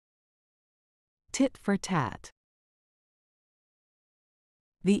Tit for tat.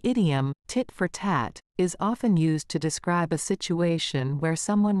 The idiom, tit for tat, is often used to describe a situation where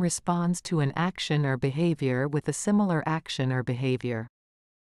someone responds to an action or behavior with a similar action or behavior.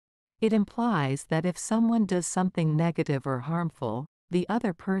 It implies that if someone does something negative or harmful, the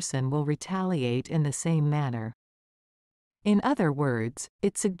other person will retaliate in the same manner. In other words,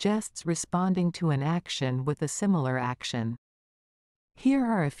 it suggests responding to an action with a similar action. Here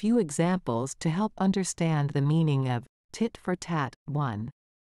are a few examples to help understand the meaning of tit for tat. 1.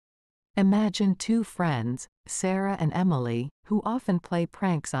 Imagine two friends, Sarah and Emily, who often play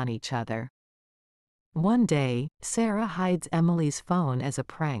pranks on each other. One day, Sarah hides Emily's phone as a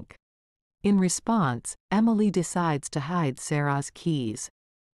prank. In response, Emily decides to hide Sarah's keys.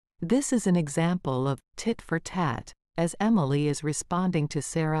 This is an example of tit for tat, as Emily is responding to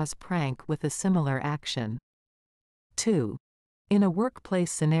Sarah's prank with a similar action. 2. In a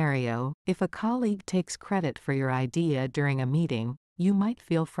workplace scenario, if a colleague takes credit for your idea during a meeting, you might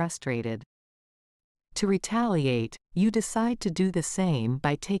feel frustrated. To retaliate, you decide to do the same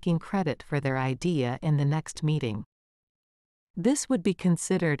by taking credit for their idea in the next meeting. This would be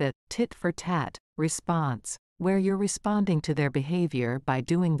considered a tit for tat response, where you're responding to their behavior by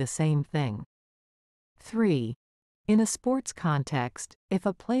doing the same thing. 3. In a sports context, if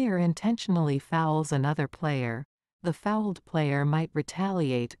a player intentionally fouls another player, the fouled player might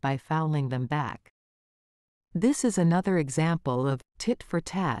retaliate by fouling them back. This is another example of tit for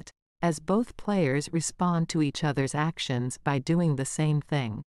tat, as both players respond to each other's actions by doing the same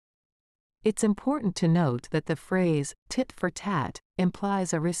thing. It's important to note that the phrase tit for tat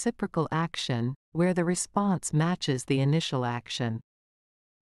implies a reciprocal action where the response matches the initial action.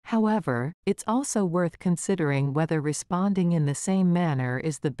 However, it's also worth considering whether responding in the same manner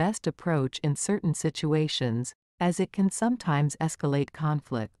is the best approach in certain situations, as it can sometimes escalate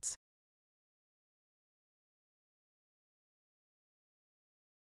conflicts.